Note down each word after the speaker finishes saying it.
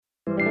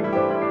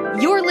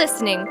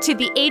listening to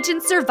the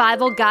Agent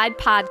Survival Guide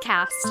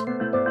podcast,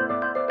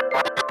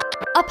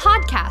 a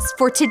podcast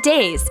for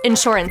today's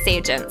insurance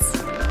agents.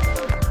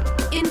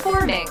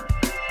 Informing,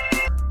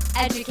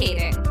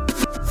 educating,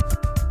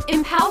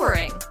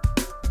 empowering,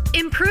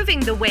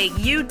 improving the way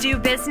you do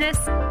business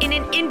in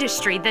an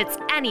industry that's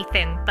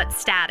anything but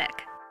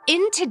static.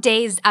 In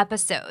today's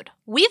episode,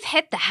 we've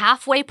hit the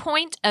halfway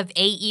point of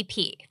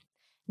AEP.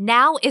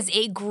 Now is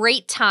a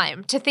great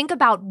time to think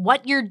about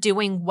what you're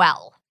doing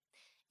well.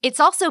 It's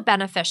also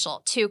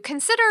beneficial to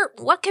consider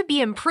what could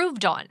be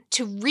improved on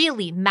to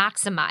really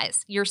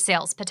maximize your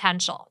sales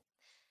potential.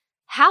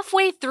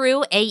 Halfway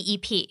through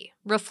AEP,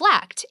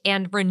 reflect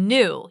and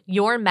renew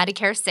your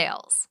Medicare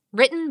sales.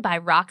 Written by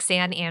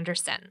Roxanne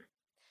Anderson.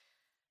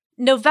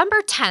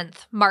 November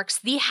 10th marks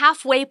the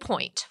halfway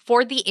point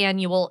for the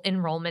annual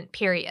enrollment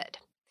period.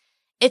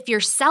 If you're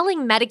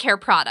selling Medicare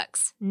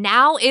products,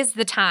 now is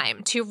the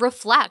time to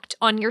reflect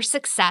on your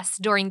success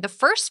during the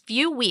first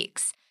few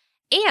weeks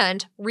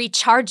and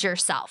recharge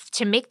yourself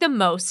to make the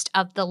most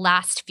of the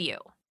last few.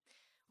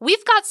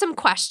 We've got some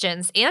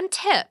questions and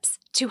tips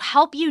to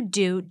help you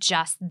do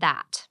just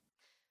that.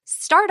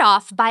 Start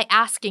off by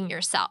asking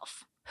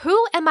yourself,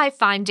 who am I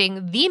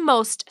finding the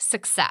most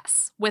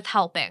success with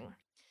helping?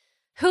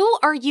 Who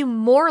are you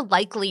more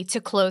likely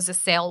to close a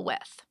sale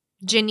with?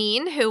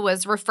 Janine, who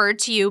was referred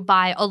to you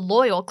by a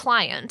loyal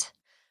client,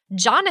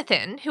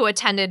 Jonathan, who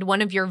attended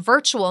one of your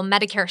virtual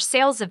Medicare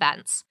sales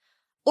events,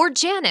 or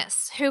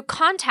Janice, who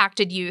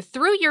contacted you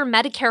through your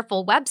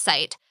Medicareful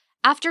website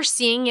after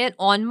seeing it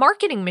on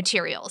marketing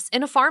materials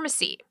in a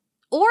pharmacy,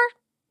 or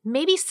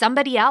maybe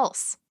somebody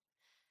else.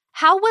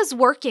 How was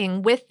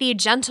working with the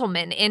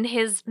gentleman in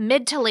his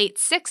mid to late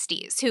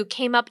 60s who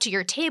came up to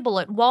your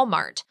table at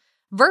Walmart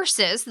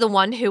versus the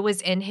one who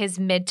was in his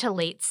mid to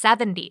late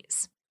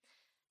 70s?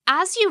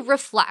 As you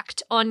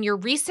reflect on your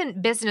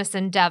recent business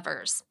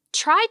endeavors,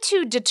 try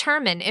to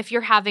determine if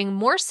you're having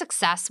more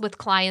success with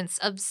clients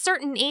of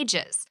certain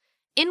ages,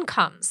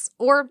 incomes,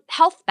 or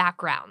health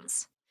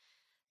backgrounds.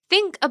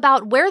 Think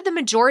about where the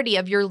majority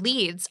of your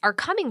leads are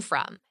coming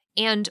from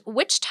and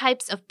which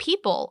types of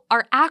people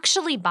are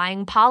actually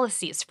buying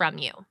policies from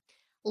you.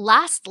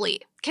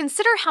 Lastly,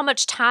 consider how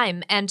much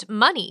time and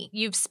money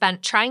you've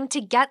spent trying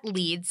to get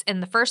leads in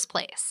the first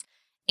place,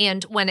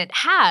 and when it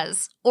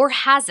has or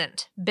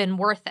hasn't been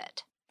worth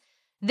it.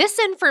 This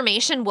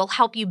information will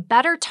help you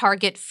better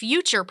target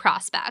future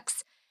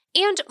prospects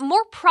and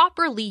more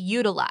properly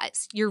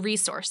utilize your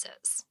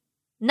resources.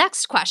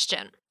 Next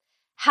question.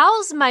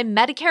 How's my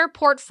Medicare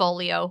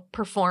portfolio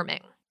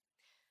performing?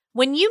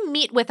 When you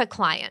meet with a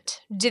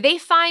client, do they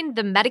find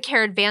the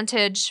Medicare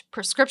Advantage,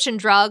 prescription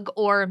drug,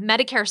 or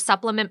Medicare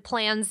supplement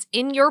plans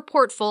in your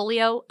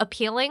portfolio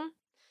appealing?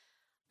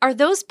 Are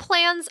those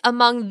plans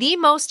among the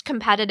most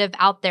competitive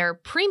out there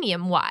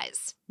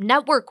premium-wise,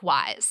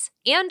 network-wise,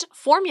 and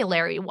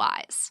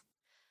formulary-wise?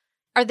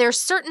 Are there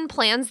certain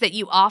plans that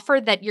you offer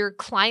that your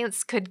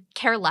clients could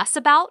care less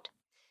about?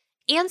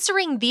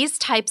 Answering these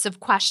types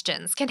of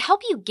questions can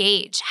help you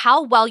gauge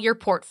how well your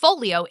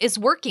portfolio is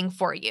working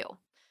for you,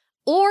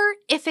 or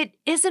if it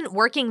isn't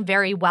working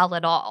very well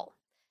at all.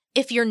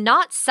 If you're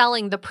not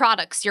selling the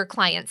products your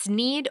clients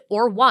need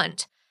or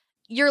want,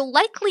 you're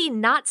likely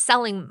not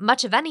selling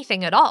much of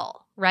anything at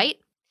all, right?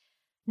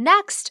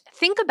 Next,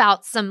 think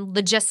about some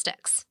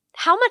logistics.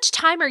 How much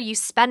time are you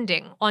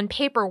spending on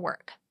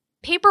paperwork?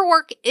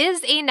 Paperwork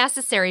is a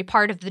necessary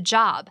part of the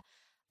job,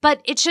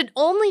 but it should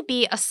only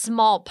be a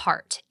small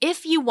part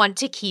if you want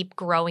to keep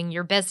growing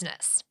your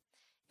business.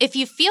 If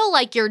you feel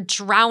like you're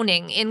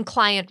drowning in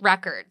client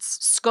records,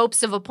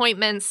 scopes of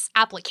appointments,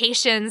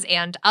 applications,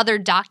 and other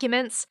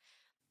documents,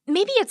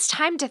 maybe it's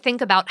time to think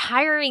about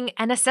hiring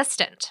an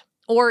assistant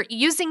or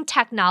using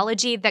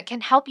technology that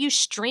can help you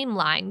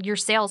streamline your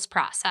sales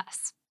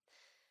process.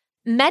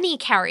 Many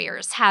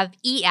carriers have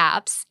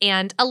e-apps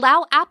and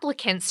allow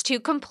applicants to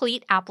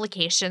complete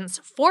applications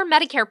for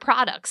Medicare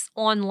products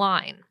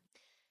online.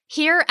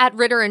 Here at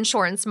Ritter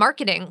Insurance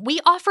Marketing,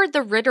 we offer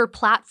the Ritter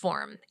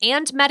platform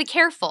and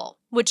Medicareful,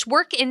 which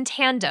work in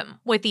tandem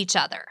with each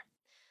other.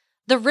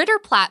 The Ritter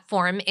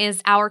platform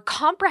is our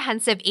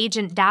comprehensive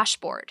agent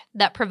dashboard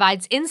that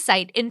provides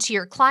insight into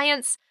your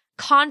clients'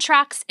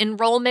 contracts,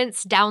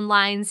 enrollments,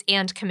 downlines,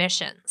 and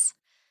commissions.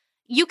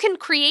 You can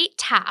create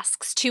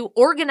tasks to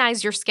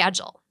organize your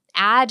schedule,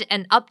 add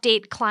and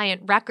update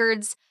client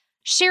records,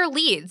 share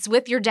leads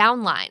with your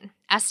downline,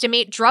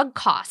 estimate drug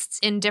costs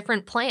in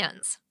different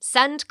plans,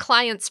 send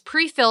clients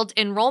pre-filled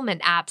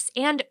enrollment apps,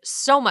 and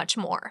so much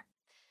more.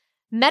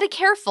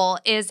 Medicareful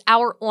is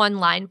our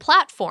online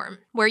platform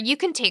where you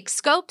can take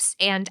scopes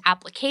and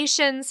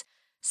applications,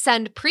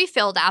 send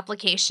pre-filled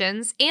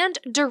applications, and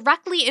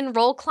directly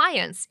enroll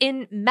clients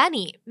in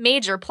many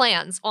major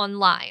plans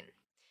online.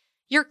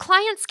 Your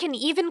clients can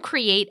even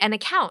create an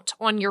account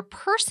on your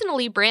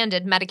personally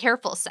branded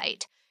Medicareful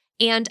site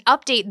and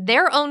update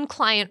their own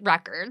client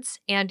records,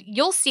 and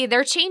you'll see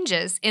their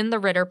changes in the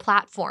Ritter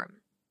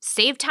platform.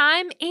 Save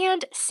time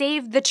and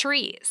save the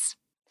trees.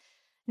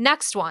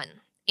 Next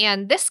one,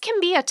 and this can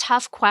be a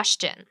tough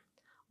question.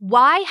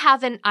 Why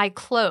haven't I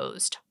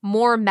closed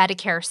more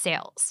Medicare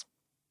sales?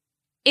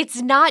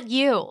 It's not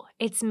you,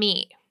 it's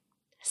me.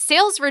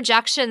 Sales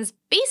rejections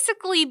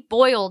basically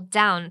boil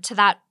down to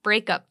that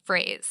breakup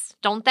phrase,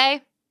 don't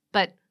they?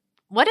 But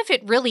what if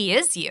it really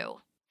is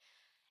you?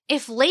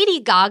 If Lady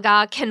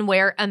Gaga can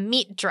wear a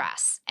meat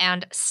dress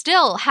and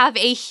still have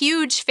a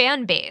huge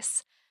fan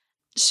base,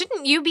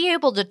 shouldn't you be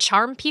able to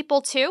charm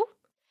people too?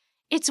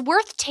 It's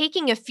worth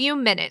taking a few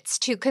minutes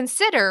to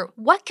consider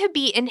what could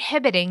be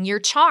inhibiting your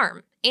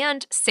charm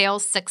and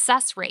sales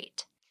success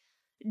rate.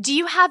 Do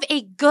you have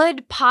a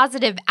good,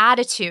 positive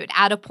attitude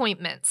at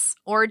appointments,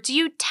 or do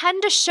you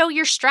tend to show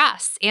your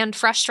stress and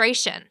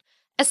frustration,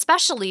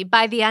 especially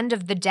by the end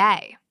of the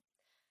day?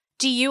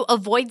 Do you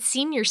avoid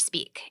senior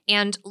speak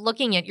and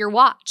looking at your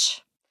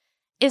watch?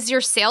 Is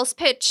your sales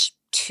pitch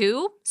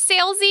too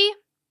salesy?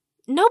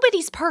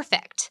 Nobody's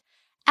perfect.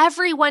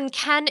 Everyone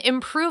can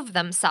improve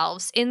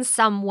themselves in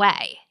some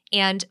way,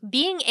 and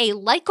being a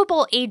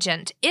likable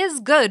agent is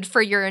good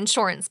for your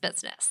insurance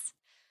business.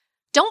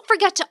 Don't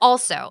forget to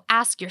also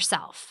ask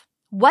yourself,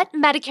 what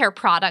Medicare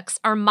products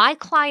are my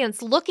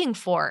clients looking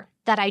for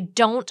that I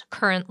don't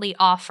currently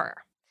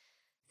offer?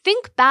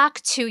 Think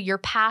back to your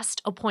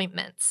past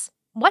appointments.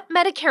 What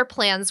Medicare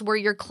plans were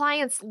your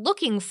clients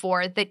looking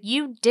for that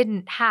you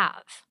didn't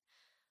have?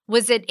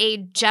 Was it a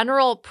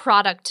general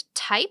product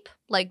type,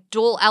 like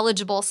dual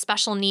eligible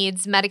special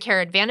needs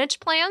Medicare Advantage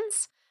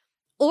plans?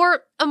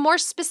 Or a more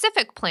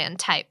specific plan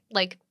type,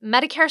 like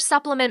Medicare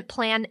Supplement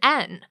Plan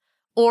N,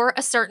 or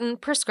a certain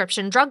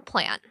prescription drug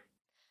plan?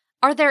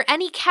 Are there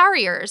any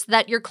carriers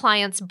that your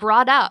clients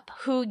brought up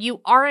who you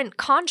aren't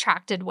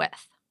contracted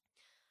with?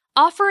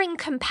 Offering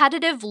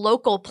competitive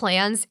local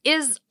plans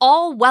is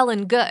all well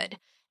and good,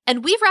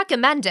 and we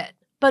recommend it,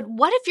 but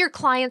what if your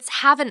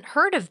clients haven't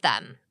heard of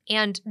them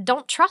and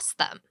don't trust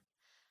them?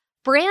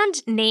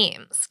 Brand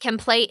names can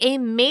play a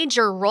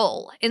major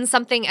role in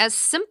something as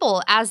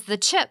simple as the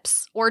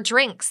chips or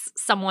drinks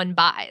someone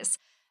buys.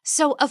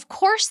 So, of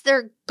course,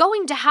 they're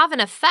going to have an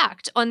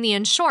effect on the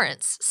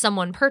insurance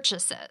someone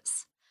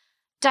purchases.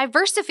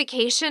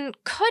 Diversification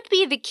could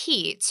be the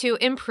key to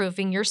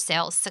improving your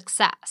sales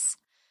success.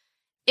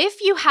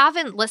 If you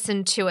haven't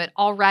listened to it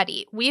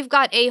already, we've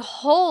got a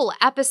whole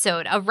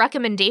episode of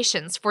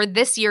recommendations for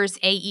this year's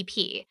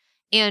AEP,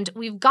 and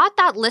we've got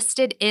that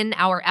listed in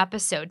our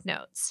episode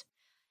notes.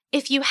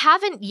 If you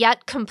haven't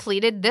yet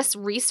completed this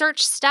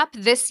research step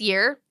this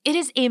year, it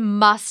is a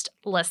must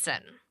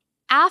listen.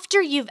 After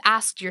you've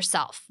asked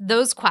yourself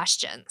those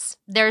questions,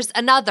 there's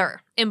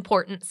another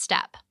important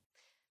step.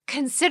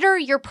 Consider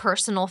your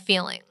personal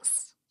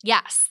feelings.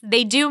 Yes,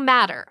 they do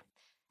matter.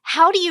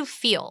 How do you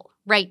feel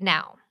right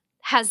now?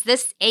 Has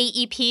this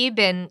AEP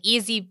been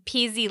easy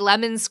peasy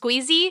lemon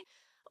squeezy?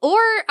 Or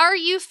are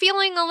you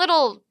feeling a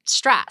little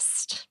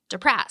stressed,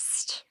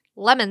 depressed,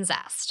 lemon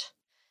zest?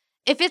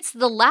 If it's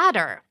the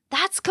latter,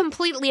 that's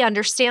completely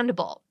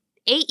understandable.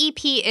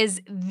 AEP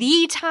is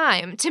the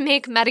time to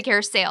make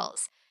Medicare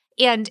sales,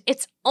 and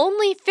it's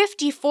only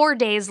 54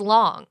 days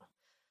long.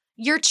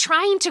 You're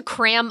trying to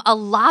cram a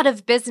lot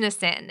of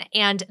business in,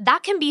 and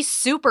that can be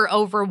super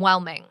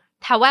overwhelming.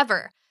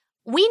 However,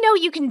 we know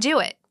you can do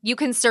it. You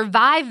can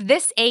survive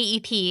this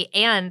AEP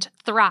and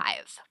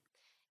thrive.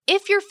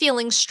 If you're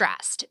feeling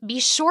stressed, be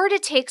sure to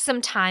take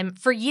some time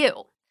for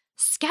you.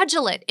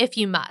 Schedule it if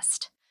you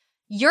must.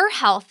 Your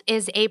health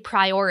is a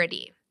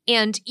priority,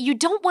 and you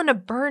don't want to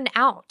burn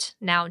out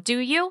now, do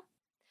you?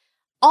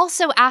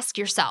 Also ask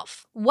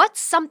yourself, what's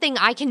something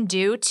I can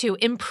do to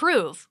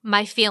improve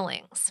my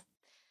feelings?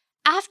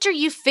 After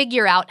you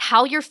figure out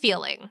how you're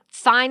feeling,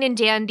 fine and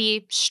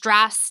dandy,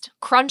 stressed,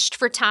 crunched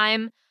for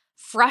time,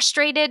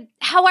 frustrated,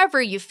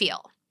 however you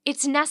feel,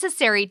 it's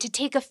necessary to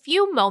take a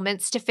few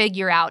moments to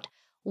figure out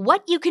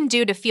what you can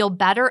do to feel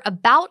better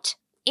about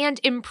and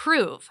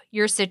improve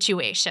your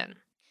situation.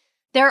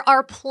 There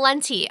are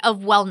plenty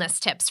of wellness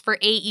tips for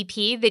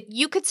AEP that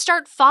you could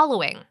start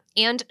following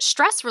and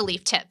stress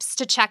relief tips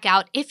to check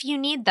out if you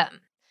need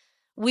them.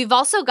 We've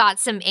also got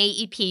some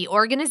AEP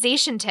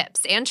organization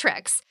tips and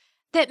tricks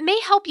that may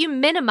help you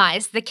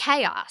minimize the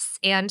chaos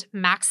and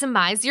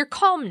maximize your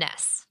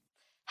calmness.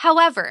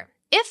 However,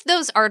 if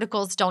those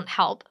articles don't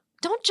help,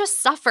 don't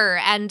just suffer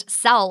and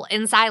sell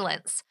in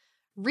silence.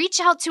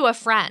 Reach out to a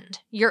friend,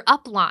 your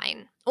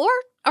upline, or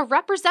a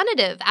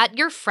representative at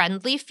your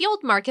friendly field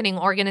marketing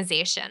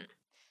organization.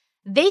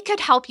 They could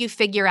help you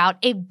figure out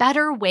a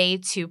better way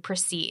to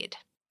proceed.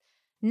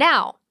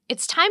 Now,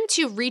 it's time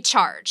to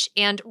recharge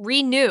and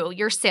renew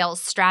your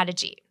sales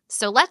strategy.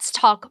 So let's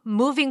talk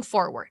moving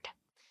forward.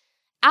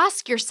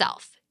 Ask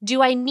yourself,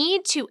 do I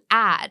need to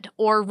add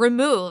or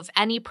remove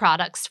any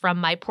products from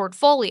my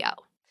portfolio?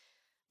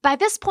 By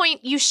this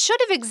point, you should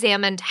have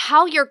examined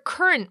how your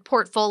current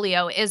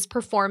portfolio is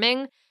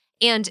performing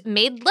and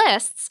made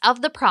lists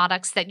of the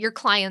products that your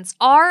clients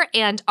are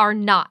and are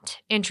not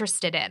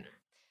interested in.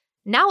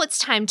 Now it's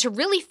time to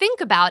really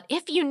think about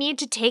if you need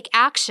to take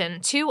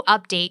action to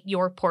update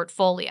your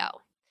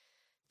portfolio.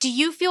 Do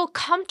you feel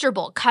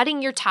comfortable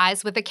cutting your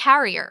ties with a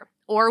carrier,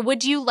 or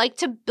would you like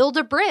to build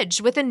a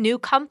bridge with a new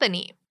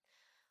company?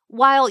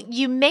 While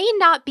you may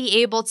not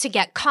be able to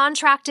get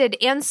contracted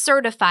and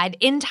certified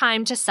in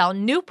time to sell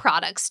new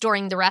products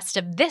during the rest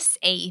of this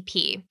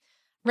AEP,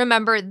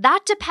 remember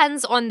that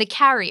depends on the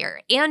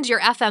carrier and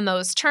your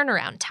FMO's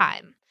turnaround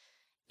time.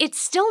 It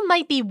still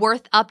might be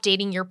worth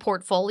updating your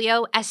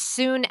portfolio as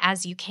soon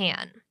as you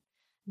can.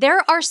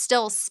 There are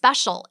still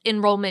special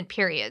enrollment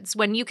periods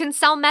when you can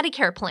sell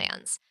Medicare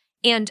plans,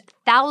 and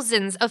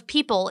thousands of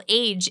people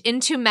age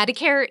into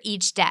Medicare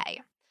each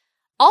day.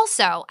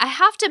 Also, I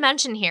have to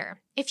mention here,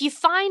 if you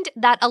find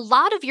that a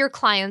lot of your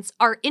clients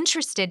are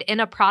interested in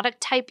a product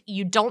type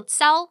you don't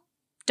sell,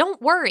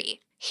 don't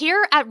worry.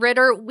 Here at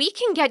Ritter, we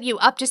can get you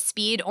up to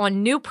speed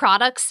on new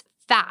products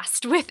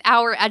fast with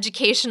our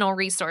educational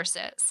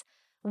resources.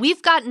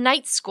 We've got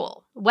night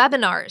school,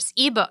 webinars,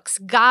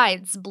 ebooks,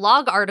 guides,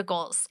 blog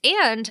articles,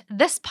 and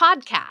this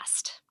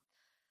podcast.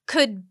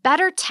 Could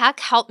better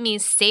tech help me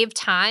save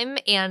time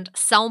and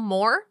sell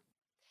more?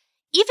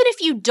 Even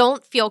if you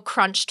don't feel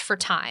crunched for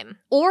time,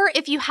 or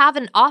if you have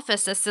an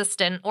office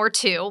assistant or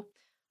two,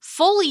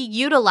 fully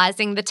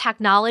utilizing the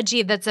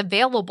technology that's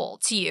available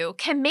to you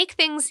can make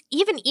things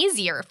even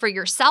easier for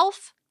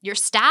yourself, your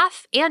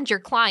staff, and your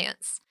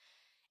clients.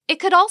 It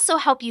could also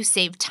help you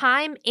save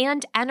time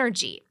and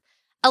energy,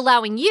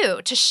 allowing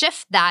you to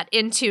shift that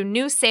into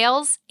new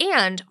sales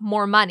and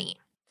more money.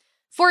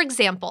 For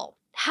example,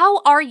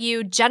 how are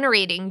you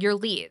generating your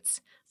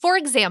leads?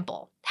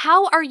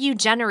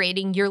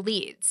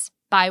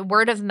 By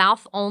word of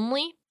mouth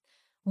only?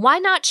 Why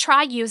not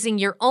try using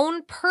your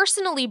own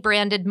personally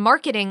branded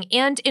marketing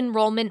and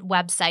enrollment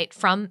website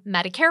from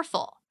Medicare.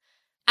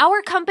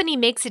 Our company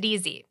makes it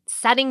easy,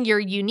 setting your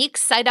unique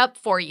site up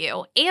for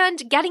you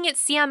and getting it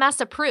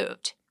CMS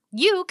approved.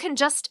 You can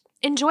just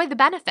enjoy the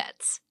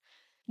benefits.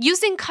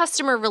 Using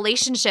customer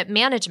relationship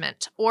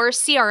management or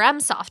CRM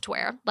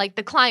software, like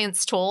the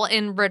clients tool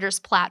in Ritter's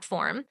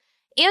platform,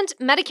 and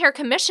Medicare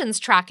commissions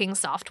tracking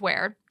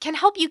software can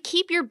help you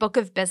keep your book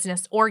of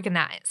business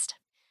organized.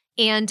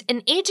 And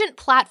an agent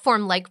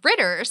platform like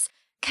Ritter's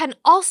can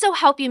also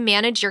help you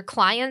manage your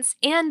clients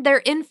and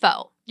their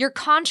info, your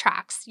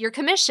contracts, your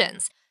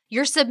commissions,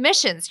 your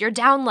submissions, your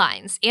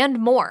downlines, and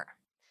more.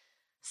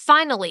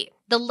 Finally,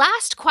 the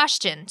last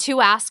question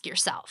to ask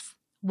yourself: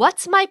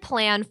 what's my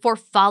plan for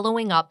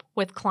following up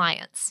with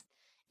clients?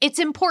 It's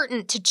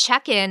important to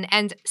check in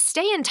and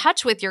stay in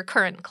touch with your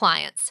current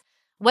clients,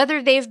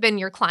 whether they've been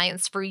your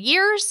clients for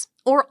years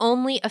or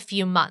only a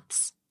few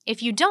months.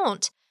 If you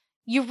don't,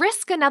 you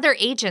risk another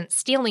agent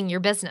stealing your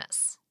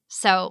business.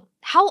 So,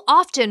 how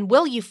often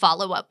will you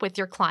follow up with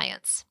your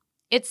clients?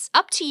 It's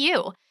up to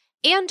you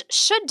and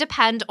should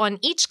depend on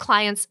each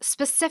client's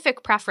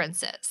specific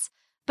preferences,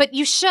 but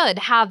you should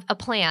have a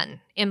plan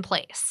in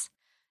place.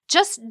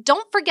 Just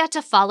don't forget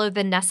to follow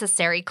the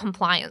necessary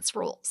compliance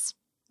rules.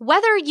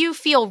 Whether you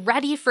feel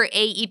ready for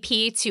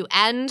AEP to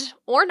end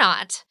or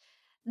not,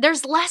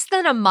 there's less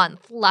than a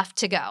month left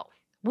to go.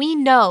 We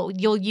know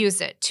you'll use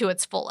it to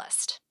its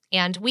fullest,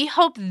 and we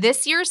hope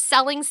this year's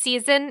selling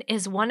season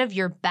is one of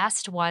your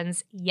best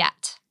ones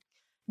yet.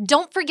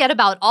 Don't forget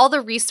about all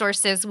the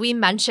resources we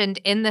mentioned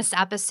in this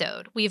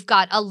episode. We've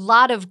got a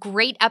lot of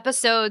great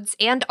episodes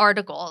and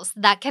articles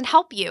that can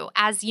help you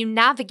as you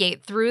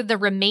navigate through the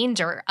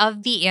remainder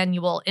of the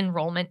annual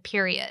enrollment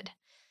period.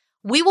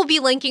 We will be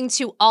linking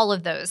to all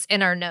of those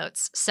in our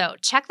notes, so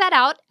check that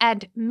out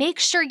and make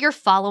sure you're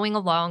following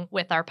along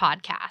with our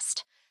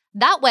podcast.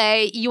 That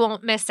way, you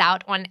won't miss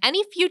out on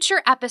any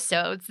future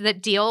episodes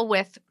that deal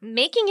with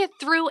making it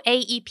through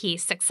AEP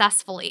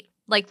successfully,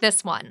 like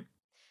this one.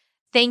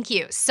 Thank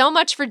you so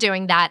much for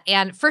doing that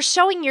and for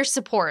showing your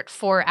support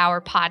for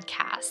our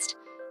podcast.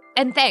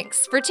 And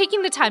thanks for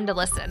taking the time to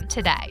listen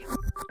today.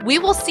 We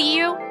will see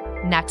you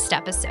next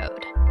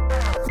episode.